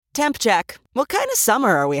Temp check. What kind of summer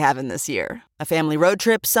are we having this year? A family road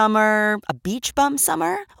trip summer? A beach bum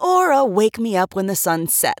summer? Or a wake me up when the sun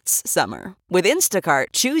sets summer? With Instacart,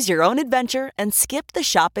 choose your own adventure and skip the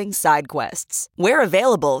shopping side quests. Where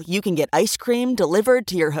available, you can get ice cream delivered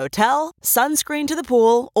to your hotel, sunscreen to the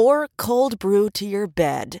pool, or cold brew to your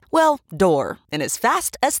bed. Well, door, in as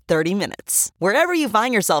fast as 30 minutes. Wherever you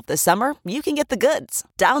find yourself this summer, you can get the goods.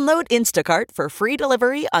 Download Instacart for free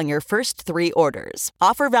delivery on your first 3 orders.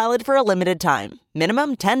 Offer valid for a limited time.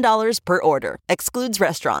 Minimum $10 per order. Excludes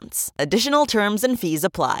restaurants. Additional terms and fees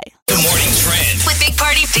apply. The morning trend With Big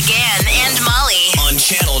Party began and Molly. on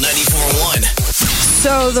Channel 94.1.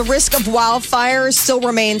 So the risk of wildfires still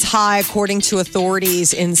remains high, according to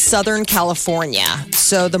authorities in Southern California.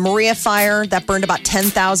 So the Maria fire that burned about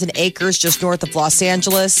 10,000 acres just north of Los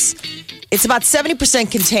Angeles, it's about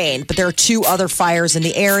 70% contained, but there are 2 other fires in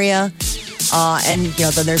the area. And,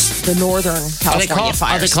 then there's the Northern California Are they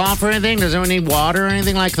fires. calling for anything? Does anyone need water or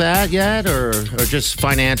anything like that yet? Or just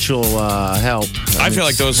financial help? I feel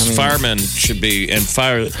like those firemen should be, and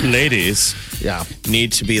fire ladies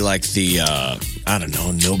need to be like the,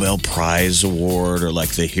 Nobel Prize Award or like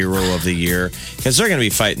the Hero of the Year. Because they're going to be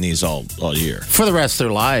fighting these all year. For the rest of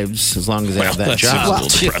their lives, as long as they have that that job. seems a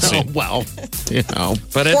little depressing.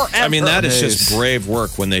 But that is just brave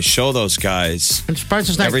work when they show those guys. I'm surprised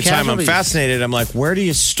there's not Every time I'm casualties. fascinated, I'm like, where do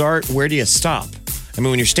you start? Where do you stop? I mean,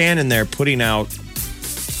 when you're standing there putting out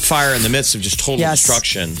fire in the midst of just total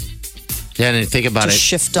destruction. Yeah, and think about Just it.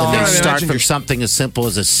 shift And off. then Yeah, start imagine from you're- something as simple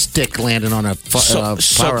as a stick landing on a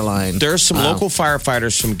power line. There's some local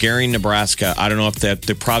firefighters from Gary, Nebraska. I don't know if they're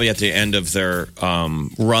probably at the end of their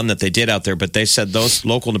run that they did out there, but they said those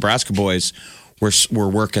local Nebraska boys were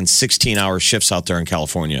working 16-hour shifts out there in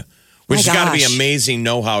California, which has got to be amazing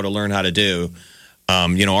know-how to learn how to do.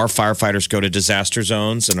 Our firefighters go to disaster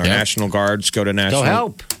zones, and our National Guards go to national.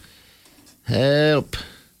 Go help.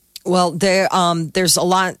 Well, there's a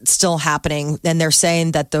lot still happening, and they're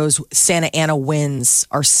saying that those Santa Ana winds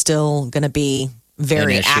are still going to be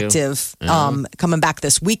very active coming back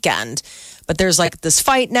this weekend. But there's like this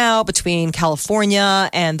fight now between California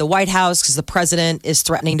and the White House because the president is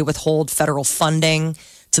threatening to withhold federal funding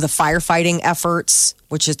to the firefighting efforts,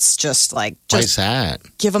 which it's just like, Why's that?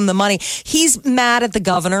 give him the money. He's mad at the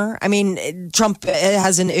governor. I mean, Trump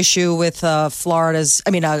has an issue with California's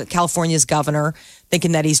governor,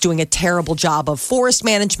 thinking that he's doing a terrible job of forest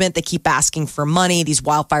management. They keep asking for money. These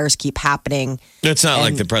wildfires keep happening. It's not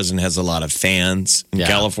like the president has a lot of fans in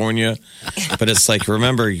California, but it's like,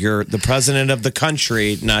 remember, you're the president of the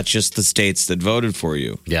country, not just the states that voted for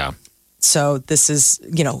you. Yeah. So this is,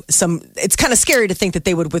 it's kind of scary to think that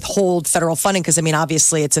they would withhold federal funding because,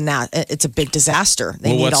 obviously it's a big disaster.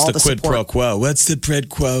 They need all the quid support. pro quo? What's the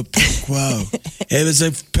quid pro quo? It was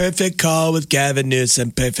a perfect call with Gavin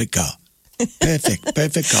Newsom. Perfect call.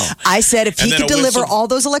 Perfect call. I said if he And then could a deliver whistle- all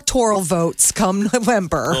those electoral votes come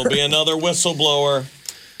November. There'll be another whistleblower.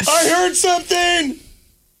 I heard something.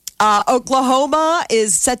 Oklahoma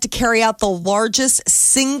is set to carry out the largest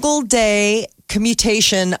single day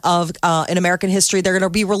commutation of in American history. They're going to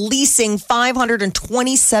be releasing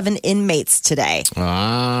 527 inmates today.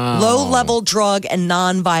 Wow. Low-level drug and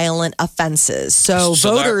nonviolent offenses. So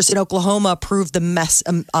voters in Oklahoma approved the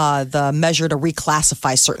measure to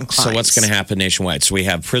reclassify certain crimes. So what's going to happen nationwide? So we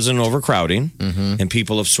have prison overcrowding, and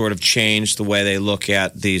people have sort of changed the way they look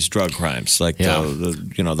at these drug crimes. Like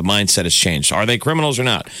the mindset has changed. Are they criminals or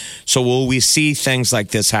not? So will we see things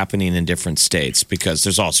like this happening in different states? Because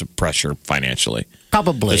there's also pressure financially.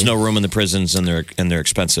 Probably. There's no room in the prisons, and they're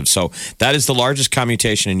expensive. So that is the largest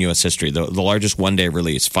commutation in U.S. history, the largest one-day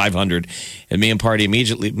release, 500. And me and Party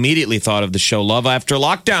immediately thought of the show Love After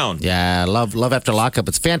Lockdown. Yeah, Love After Lockup.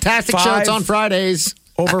 It's a fantastic show. It's on Fridays.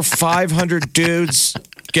 Over 500 dudes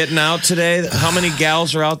getting out today. How many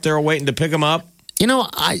gals are out there waiting to pick them up?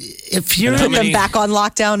 If you're Put them back on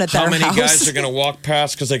lockdown at their How many house. guys are going to walk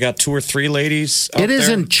past because they got 2 or 3 ladies out It is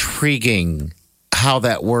there? intriguing how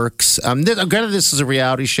that works. Granted, this is a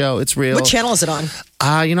reality show. It's real. What channel is it on?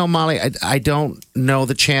 Molly, I don't know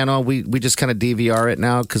the channel. We just kind of DVR it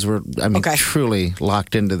now because we're truly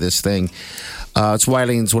locked into this thing. It's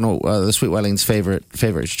Wileen's the Sweet Wileen's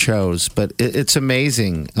favorite shows, but it's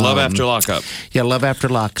amazing. Love After Lockup. Yeah, Love After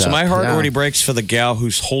Lockup. So my heart already breaks for the gal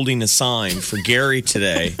who's holding a sign for Gary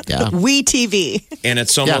today. Yeah. We TV. And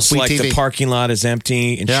it's almost like the parking lot is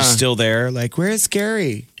empty and she's still there. Like, where's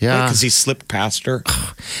Gary? Yeah. Because he slipped past her.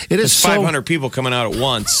 It is There's 500 people coming out at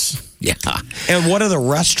once. Yeah. And what are the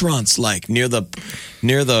restaurants like near the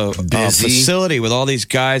facility with all these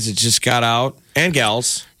guys that just got out? And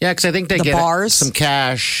gals. Yeah, because I think they The get bars. some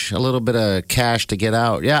cash, a little bit of cash to get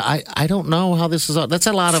out. Yeah, I don't know how this is. That's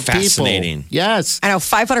a lot of Fascinating. people. Yes. I know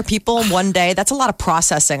 500 people in one day. That's a lot of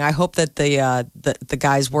processing. I hope that the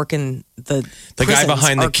guys working the guy prisons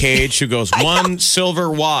behind are- the cage who goes, one silver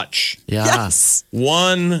watch, Yeah. Yes.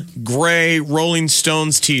 one gray Rolling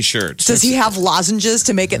Stones T-shirt. Does he have lozenges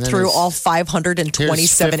to make it then through it's- all Here's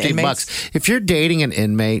 527 $50. inmates? If you're dating an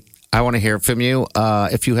inmate, I want to hear from you.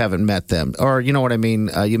 If you haven't met them, or you know what I mean,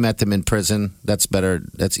 you met them in prison. That's better.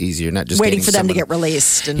 That's easier. Not just Waiting dating for them to someone. get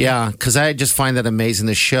released. And Yeah, because I just find that amazing.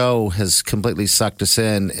 The show has completely sucked us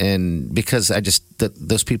in, and because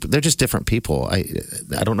those people, they're just different people.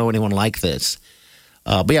 I don't know anyone like this.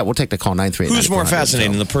 But yeah, we'll take the call 938. Who's more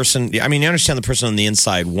fascinating? The person, I mean, you understand the person on the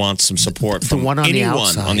inside wants some support from one on the anyone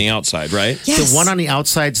outside. on the outside, right? Yes. The one on the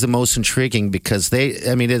outside's the most intriguing because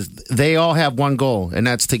they all have one goal, and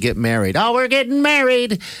that's to get married. Oh, we're getting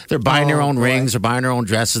married. They're buying their own rings. They're buying their own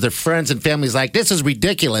dresses. Their friends and family's like, this is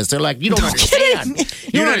ridiculous. They're like, you don't understand.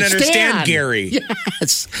 You don't understand, Gary.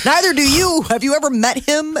 Yes. Neither do you. Have you ever met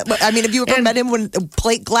him? I mean, have you ever met him when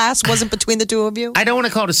plate glass wasn't between the two of you? I don't want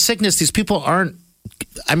to call it a sickness. These people aren't.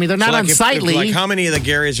 I mean, they're not unsightly. Like, how many of the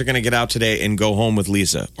Garys are going to get out today and go home with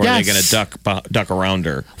Lisa? Or are they going Yes. to duck around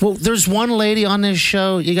her? Well, there's one lady on this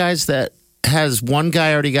show, you guys, that has one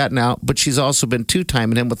guy already gotten out, but she's also been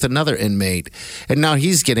two-timing him with another inmate. And now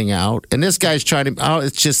he's getting out. And this guy's trying to,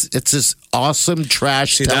 it's just awesome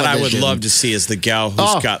trash See, television. that I would love to see is the gal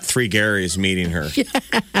who's got 3 Garys meeting her. She's got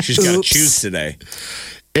to Oops. choose today.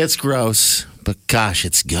 It's gross, but gosh,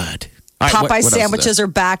 it's good. All right, Popeye what else is sandwiches there? are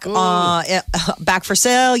back back for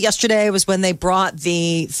sale. Yesterday was when they brought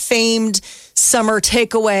the famed summer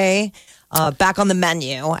takeaway back on the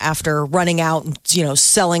menu after running out and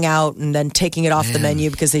selling out and then taking it off the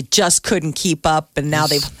menu because they just couldn't keep up. And now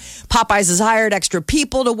Popeyes has hired extra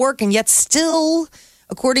people to work, and yet still,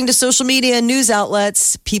 according to social media and news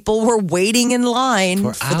outlets, people were waiting in line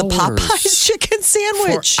for the Popeyes chicken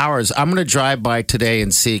sandwich. For hours. I'm going to drive by today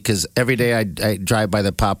and see because every day I drive by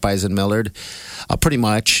the Popeyes in Millard, pretty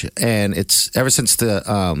much, and it's ever since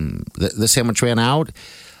the sandwich ran out.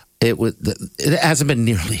 It hasn't been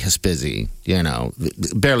nearly as busy,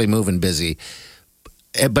 barely moving busy.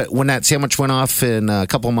 But when that sandwich went off a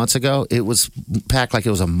couple of months ago, it was packed like it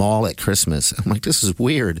was a mall at Christmas. I'm like, this is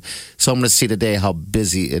weird. So I'm going to see today how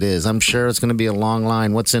busy it is. I'm sure it's going to be a long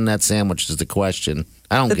line. What's in that sandwich is the question.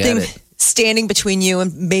 I don't get it. Standing between you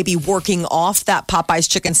and maybe working off that Popeyes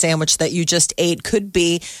chicken sandwich that you just ate could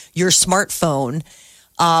be your smartphone.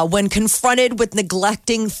 When confronted with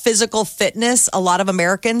neglecting physical fitness, a lot of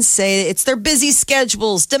Americans say it's their busy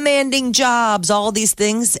schedules, demanding jobs, all these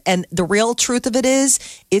things. And the real truth of it is,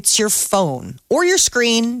 it's your phone or your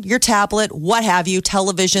screen, your tablet, what have you,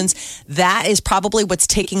 televisions. That is probably what's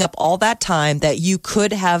taking up all that time that you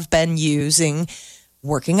could have been using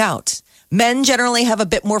working out. Men generally have a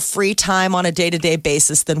bit more free time on a day-to-day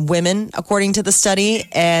basis than women, according to the study.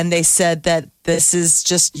 And they said that this is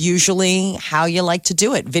just usually how you like to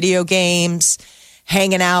do it. Video games,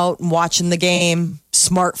 hanging out and watching the game,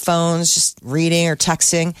 smartphones, just reading or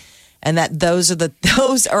texting. And that those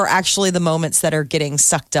are actually the moments that are getting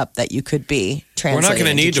sucked up that you could be translating. We're not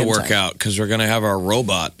going to need to gym work time. out because we're going to have our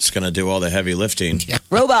robot. It's going to do all the heavy lifting. Yeah.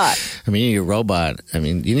 Robot. I mean, you're a robot. I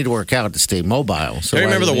mean, you need to work out to stay mobile. So I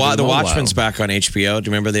remember why do you need to the be mobile? Watchmen's back on HBO. Do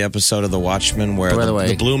you remember the episode of The Watchmen where By the way.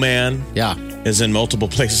 the blue man Yeah. is in multiple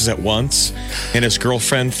places at once and his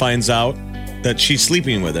girlfriend finds out that she's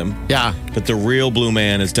sleeping with him, Yeah. but the real blue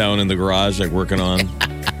man is down in the garage like working on.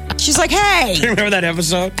 She's like, hey. You remember that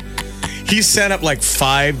episode? He set up like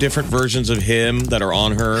 5 different versions of him that are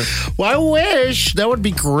on her. Well, I wish. That would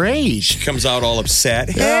be great. She comes out all upset.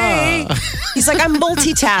 Hey! He's like, I'm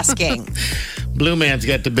multitasking. Blue man's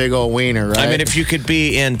got the big old wiener, right? I mean, if you could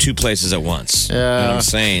be in 2 places at once, you know what I'm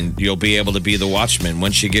saying? You'll be able to be the watchman.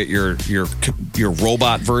 Once you get your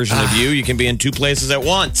robot version of you can be in 2 places at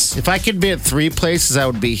once. If I could be at 3 places, I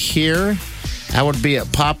would be here. I would be at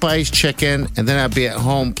Popeye's Chicken, and then I'd be at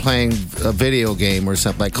home playing a video game or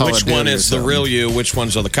something like Call of Which Duty one or is the something. real you? Which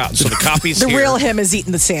ones are the copies? So the copies The here. real him is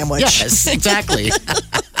eating the sandwich. Yes, exactly.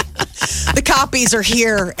 The copies are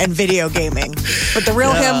here and video gaming. But the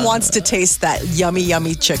real him wants to taste that yummy,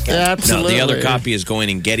 yummy chicken. No, Absolutely. the other copy is going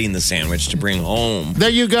and getting the sandwich to bring home. There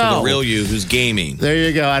you To go. the real you who's gaming. There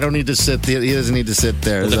you go. I don't need to sit there. He doesn't need to sit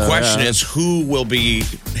there. The So, question is, who will be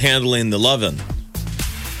handling the lovin'?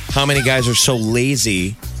 How many guys are so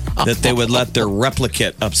lazy that they would let their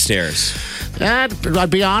replicate upstairs? I'd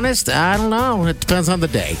be honest. I don't know. It depends on the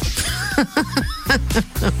day.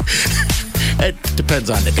 It depends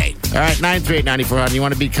on the date. All right, 938-9400. You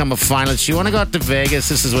want to become a finalist? You want to go out to Vegas?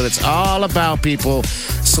 This is what it's all about, people.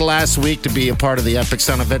 It's the last week to be a part of the Epic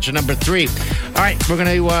Sound Adventure number 3. All right, we're going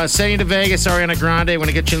to send you to Vegas. Ariana Grande. We're going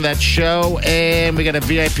to get you in that show. And we got a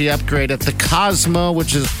VIP upgrade at the Cosmo,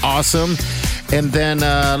 which is awesome. And then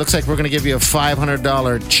looks like we're going to give you a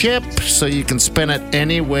 $500 chip so you can spend it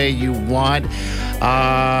any way you want.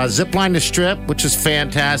 Zipline to Strip, which is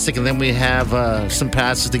fantastic. And then we have some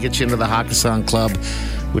passes to get you into the Hakkasan Club,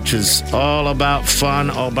 which is all about fun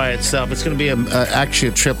all by itself. It's going to be actually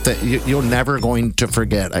a trip that you're never going to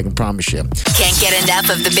forget. I can promise you. Can't get enough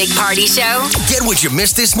of the Big Party Show? Get what you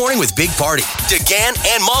missed this morning with Big Party, DeGan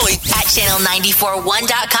and Molly At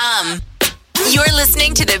channel941.com. You're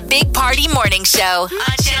listening to the Big Party Morning Show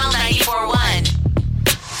on Channel 94.1.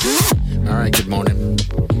 All right, good morning.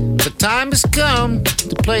 The time has come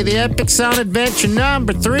to play the Epic Sound Adventure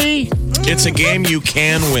number 3. It's a game you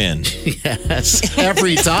can win. Yes,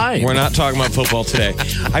 every time. We're not talking about football today.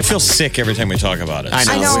 I feel sick every time we talk about it. I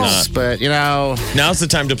know. I know. But, you know. Now's the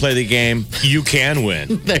time to play the game you can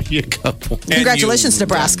win. There you go. Congratulations,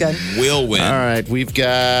 Nebraska. Will win. All right, we've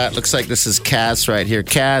got, looks like this is Cass right here.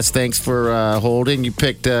 Cass, thanks for holding. You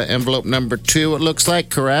picked envelope number 2, it looks like,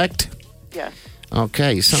 correct? Yes.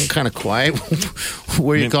 Okay, you sound kind of quiet.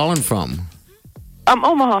 Where are you calling from?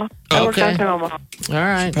 Omaha. I work Okay. downtown Omaha. All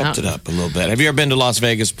right. Pepped it up a little bit. Have you ever been to Las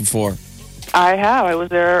Vegas before? I have. I was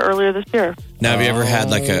there earlier this year. Now, have you ever had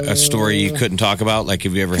like a story you couldn't talk about? Like,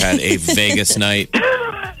 have you ever had a Vegas night?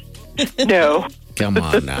 No. Come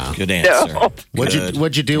on now. Good answer. No.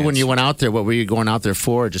 What'd you do when you went out there? What were you going out there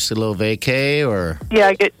for? Just a little vacay or? Yeah,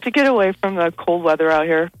 I get away from the cold weather out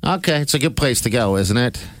here. Okay, it's a good place to go, isn't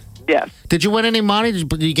it? Yes. Did you win any money?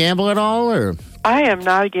 Did you gamble at all or? I am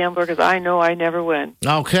not a gambler because I know I never win.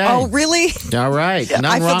 Okay. Oh, really? All right. Nothing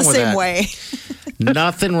I feel wrong the with same that. way.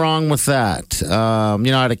 Nothing wrong with that. I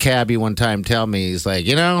had a cabbie one time tell me, he's like,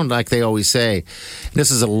 like they always say,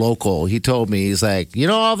 this is a local. He told me, he's like,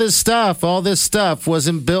 all this stuff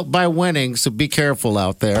wasn't built by winning, so be careful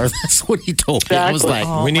out there. That's what he told me. I was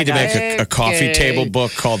Exactly. like, We need to make a coffee Okay. table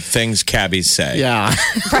book called Things Cabbies Say. yeah.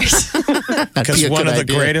 Because one of the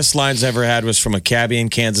greatest lines I ever had was from a cabbie in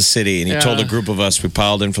Kansas City. And he told a group of us, we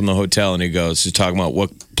piled in from the hotel, and he's talking about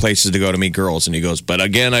what places to go to meet girls. And he goes, but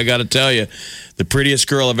again, I got to tell you, the prettiest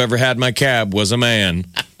girl I've ever had in my cab was a man.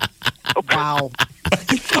 Wow.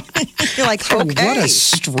 You're like, okay. What a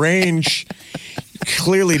strange...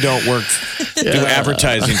 Clearly don't work, do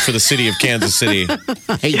advertising for the city of Kansas City.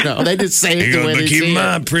 I know. They just say it He the goes, way but they keep say in it.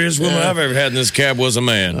 mind, prettiest woman I've ever had in this cab was a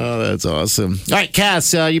man. Oh, that's awesome. All right,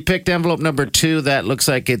 Cass, you picked envelope number 2. That looks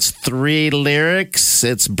like it's 3 lyrics.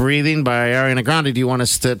 It's Breathing by Ariana Grande. Do you want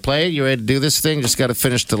us to play it? You ready to do this thing? Just got to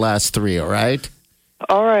finish the last 3, all right?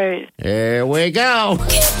 All right. Here we go.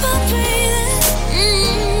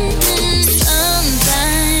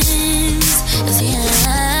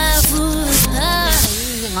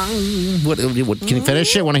 What, can you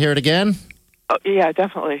finish it? Want to hear it again? Oh, yeah,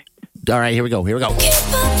 definitely. All right, here we go. All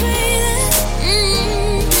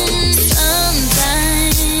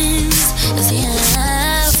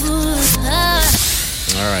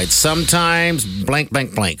right, sometimes blank,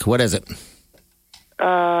 blank, blank. What is it? Is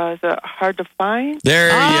it hard to find? There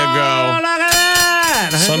you Oh, go. look at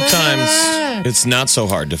that. Sometimes it's not so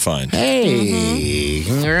hard to find. Hey,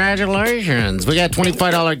 congratulations. We got a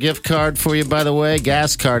 $25 gift card for you, by the way.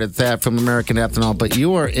 Gas card at that from American Ethanol. But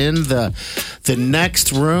you are in the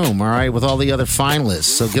next room, all right, with all the other finalists.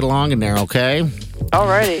 So get along in there, okay? All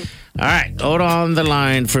righty. All right, hold on the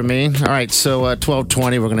line for me. All right, so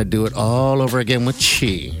 12:20, we're going to do it all over again with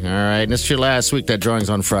Chi. All right, and it's your last week. That drawing's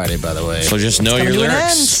on Friday, by the way. So just know your Coming to an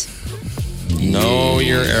lyrics. Know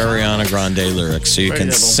your Ariana Grande lyrics so you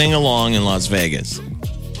can sing along in Las Vegas.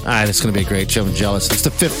 All right, it's going to be a great show. I'm jealous. It's the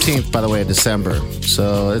 15th, by the way, of December.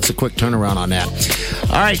 So it's a quick turnaround on that.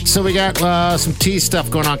 All right, so we got some tea stuff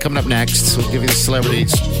going on coming up next. We'll give you the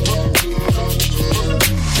celebrities.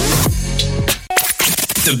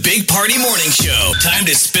 The Big Party Morning Show. Time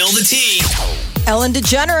to spill the tea. Ellen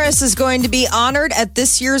DeGeneres is going to be honored at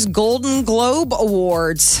this year's Golden Globe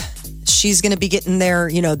Awards. She's going to be getting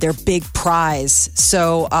their big prize.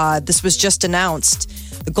 So this was just announced.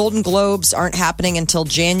 The Golden Globes aren't happening until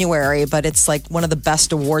January, but it's like one of the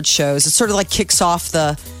best award shows. It sort of like kicks off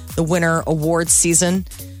the winter awards season,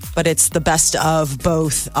 but it's the best of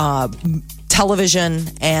both television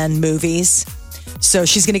and movies. So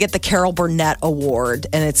she's going to get the Carol Burnett Award,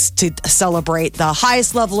 and it's to celebrate the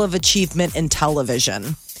highest level of achievement in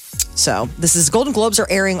television. So this is Golden Globes are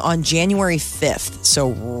airing on January 5th,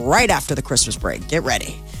 so right after the Christmas break. Get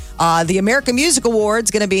ready. The American Music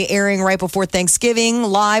Awards going to be airing right before Thanksgiving,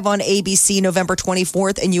 live on ABC November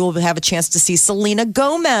 24th, and you will have a chance to see Selena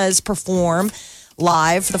Gomez perform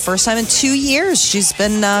live for the first time in 2 years. She's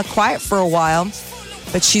been quiet for a while,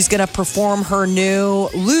 but she's going to perform her new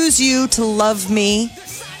Lose You to Love Me,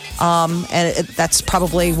 that's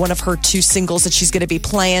probably one of her 2 singles that she's going to be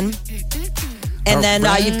playing. And then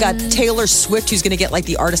you've got Taylor Swift, who's going to get like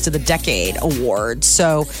the Artist of the Decade award.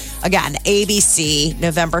 So again, ABC,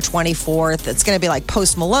 November 24th. It's going to be like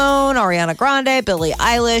Post Malone, Ariana Grande, Billie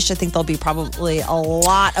Eilish. I think there'll be probably a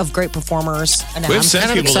lot of great performers. We've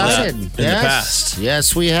sent people to that in the Yes. past.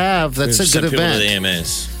 Yes, we have. That's We've a sent good people event. to the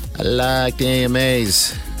AMAs. I like the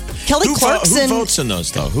AMAs. Kelly Who Clarkson. votes in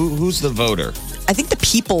those, though? Who's the voter? I think the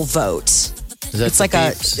people vote. That It's like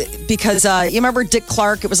because you remember Dick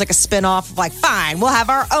Clark? It was like a spinoff of like, fine, we'll have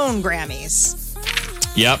our own Grammys.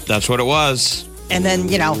 Yep, that's what it was. And then,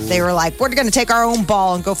 they were like, we're going to take our own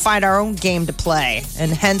ball and go find our own game to play.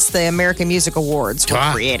 And hence the American Music Awards were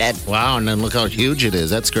created. Wow, and then look how huge it is.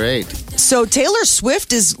 That's great. So Taylor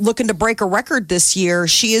Swift is looking to break a record this year.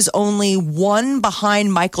 She is only 1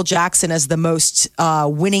 behind Michael Jackson as the most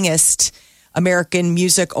winningest American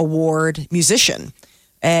Music Award musician.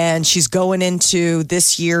 And she's going into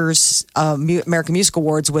this year's American Music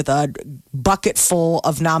Awards with a bucket full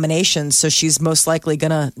of nominations. So she's most likely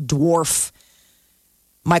going to dwarf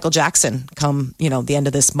Michael Jackson come, the end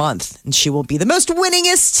of this month. And she will be the most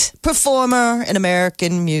winningest performer in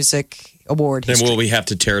American Music Award history. Then will we have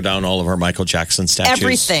to tear down all of our Michael Jackson statues?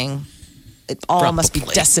 Everything. It all must be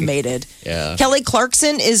decimated. Yeah. Kelly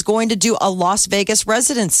Clarkson is going to do a Las Vegas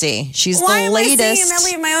residency. She's the latest. Why am I singing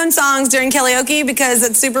medley of my own songs during karaoke? Because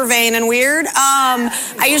it's super vain and weird.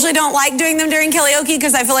 I usually don't like doing them during karaoke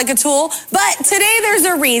because I feel like a tool. But today there's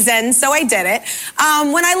a reason, so I did it.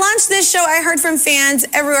 When I launched this show, I heard from fans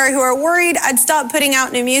everywhere who are worried I'd stop putting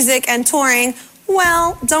out new music and touring.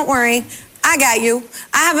 Well, don't worry. I got you.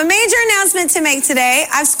 I have a major announcement to make today.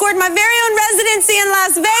 I've scored my very own residency in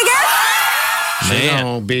Las Vegas. She's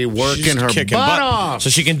going to be working her kicking butt off. So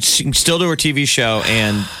she can still do her TV show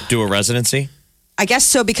and do a residency? I guess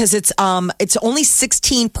so, because it's only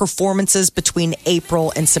 16 performances between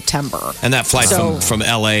April and September. And that flight from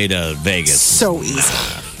LA to Vegas. So easy.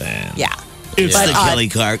 Yeah. It's But, the Kelly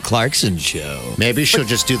Clarkson show. Maybe she'll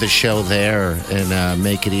just do the show there and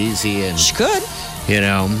make it easy. And She could.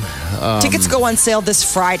 Tickets go on sale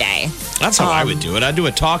this Friday. That's how I would do it. I'd do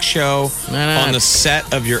a talk show Nah. on the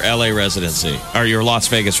set of your LA residency or your Las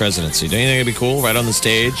Vegas residency. Don't you think it'd be cool right on the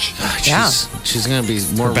stage? She's going to be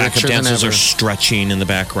more Her backup richer than dancers ever. are stretching in the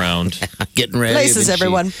background. Getting ready. Places, and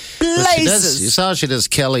everyone. Places. You saw she does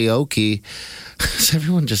karaoke. Does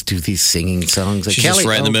everyone just do these singing songs? Like She's just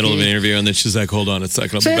right in the middle of an karaoke? interview, and then she's like, "Hold on a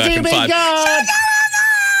second, I'll be back in 5." God.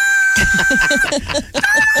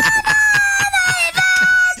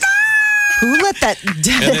 Who let that And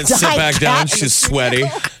then sit back down. She's sweaty.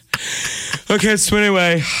 Okay, so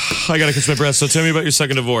anyway, I gotta catch my breath. So tell me about your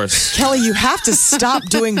second divorce. Kelly, you have to stop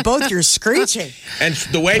doing both your screeching. And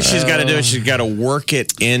the way she's got to do it, she's got to work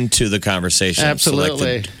it into the conversation.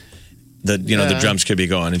 Absolutely. So like the drums could be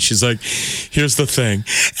going, and she's like, "Here's the thing."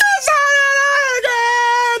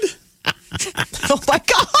 Oh my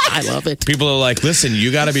God. I love it. People are like, "Listen,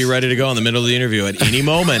 you got to be ready to go in the middle of the interview at any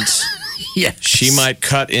moment." Yes. She might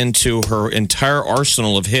cut into her entire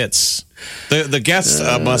arsenal of hits. The guests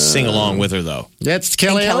must sing along with her, though. That's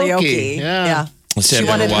And karaoke. Yeah. Let's see, She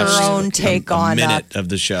I've never wanted her watched own take on a minute of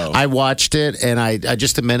the show. I watched it, and I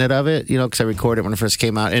just a minute of it, because I recorded it when it first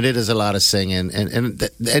came out, and it is a lot of singing,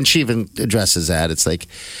 and she even addresses that. It's like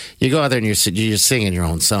you go out there and you're singing your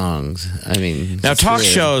own songs. I mean, Now, it's talk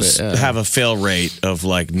weird, shows but, have a fail rate of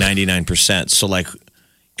like 99%. So, like,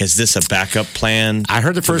 is this a backup plan? I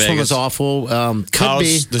heard the for first one was Vegas? awful. Could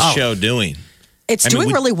How's be the show doing? It's I mean,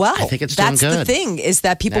 doing really well. I think it's doing That's the good. thing, is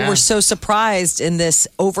that people were so surprised in this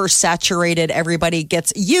oversaturated, everybody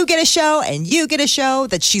gets, you get a show and you get a show,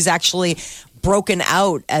 that she's actually broken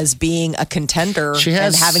out as being a contender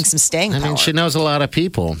and having some staying power. I mean, she knows a lot of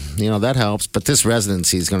people. That helps. But this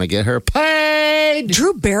residency is going to get her paid.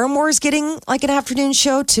 Drew Barrymore's getting like an afternoon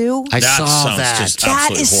show too. I That saw sounds that. just That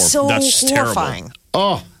absolutely is so That's terrible. horrifying.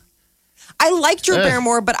 Oh, I like Drew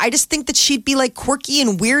Barrymore, but I just think that she'd be like quirky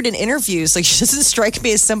and weird in interviews. Like, she doesn't strike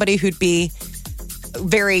me as somebody who'd be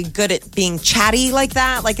very good at being chatty like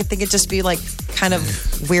that. Like, I think it'd just be like kind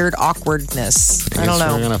of weird awkwardness. I don't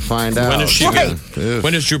know. We're going to find out.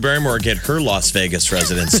 When does Drew Barrymore get her Las Vegas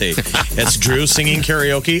residency? It's Drew singing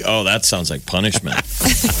karaoke? Oh, that sounds like punishment.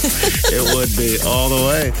 It would be all the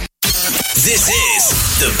way. This is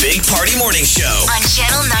the Big Party Morning Show. On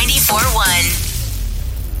Channel 94.1.